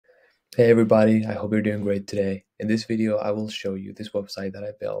Hey everybody, I hope you're doing great today. In this video, I will show you this website that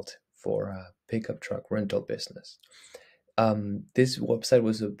I built for a pickup truck rental business. This website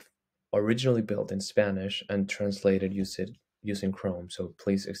was originally built in Spanish and translated using Chrome, so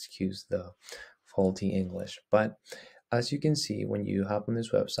please excuse the faulty English. But as you can see, when you hop on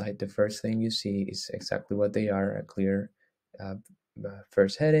this website, the first thing you see is exactly what they are, a clear uh,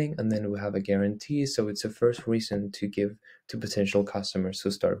 first heading, and then we have a guarantee. So it's the first reason to give to potential customers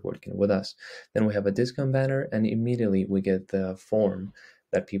who start working with us. Then we have a discount banner, and immediately we get the form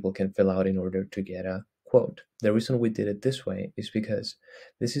that people can fill out in order to get a quote. The reason we did it this way is because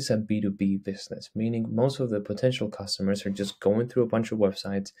this is a B2B business, meaning most of the potential customers are just going through a bunch of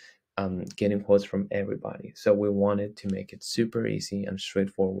websites, getting quotes from everybody. So we wanted to make it super easy and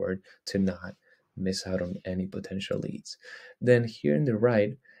straightforward to not miss out on any potential leads. Then here in the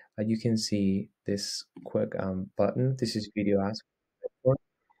right, you can see this quick button. This is video ask,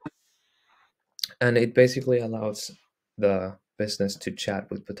 and it basically allows the business to chat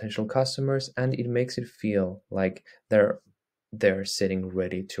with potential customers, and it makes it feel like they're sitting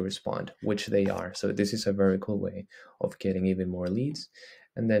ready to respond, which they are. So this is a very cool way of getting even more leads.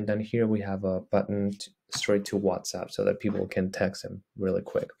 And then down here we have a button straight to WhatsApp so that people can text them really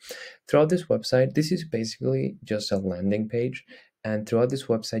quick. Throughout this website, this is basically just a landing page, and throughout this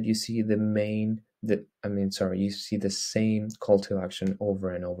website you see you see the same call to action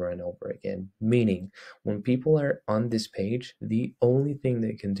over and over and over again, meaning when people are on this page, the only thing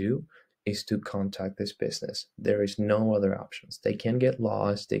they can do is to contact this business. There is no other options. They can get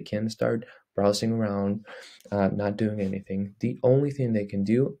lost, they can start browsing around, not doing anything. The only thing they can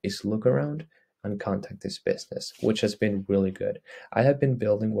do is look around and contact this business, which has been really good. I have been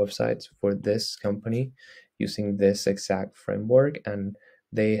building websites for this company using this exact framework, and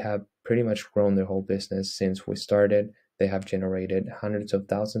they have pretty much grown their whole business since we started. They have generated hundreds of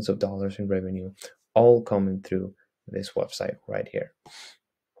thousands of dollars in revenue, all coming through this website right here.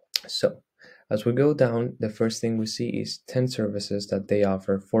 So, as we go down, the first thing we see is 10 services that they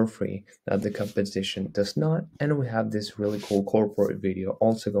offer for free that the competition does not, and we have this really cool corporate video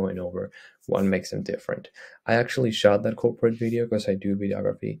also going over what makes them different. I actually shot that corporate video because I do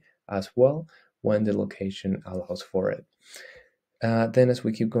videography as well when the location allows for it. Then as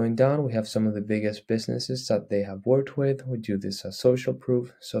we keep going down, we have some of the biggest businesses that they have worked with. We do this as social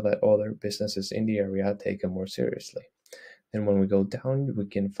proof so that other businesses in the area take them more seriously. And when we go down, we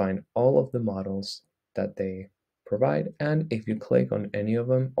can find all of the models that they provide. And if you click on any of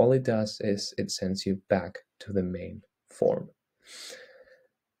them, all it does is it sends you back to the main form.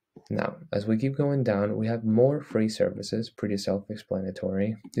 Now, as we keep going down, we have more free services, pretty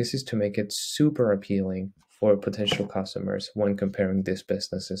self-explanatory. This is to make it super appealing for potential customers when comparing these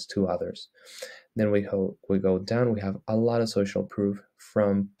businesses to others. Then we go down, we have a lot of social proof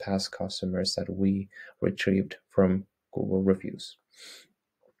from past customers that we retrieved from Google reviews.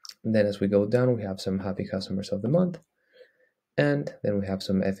 And then as we go down, we have some happy customers of the month, and then we have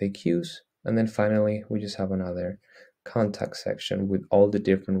some FAQs, and then finally we just have another contact section with all the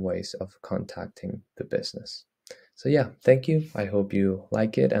different ways of contacting the business. So yeah, thank you. I hope you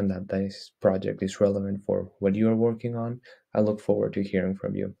like it and that this project is relevant for what you are working on. I look forward to hearing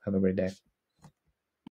from you. Have a great day.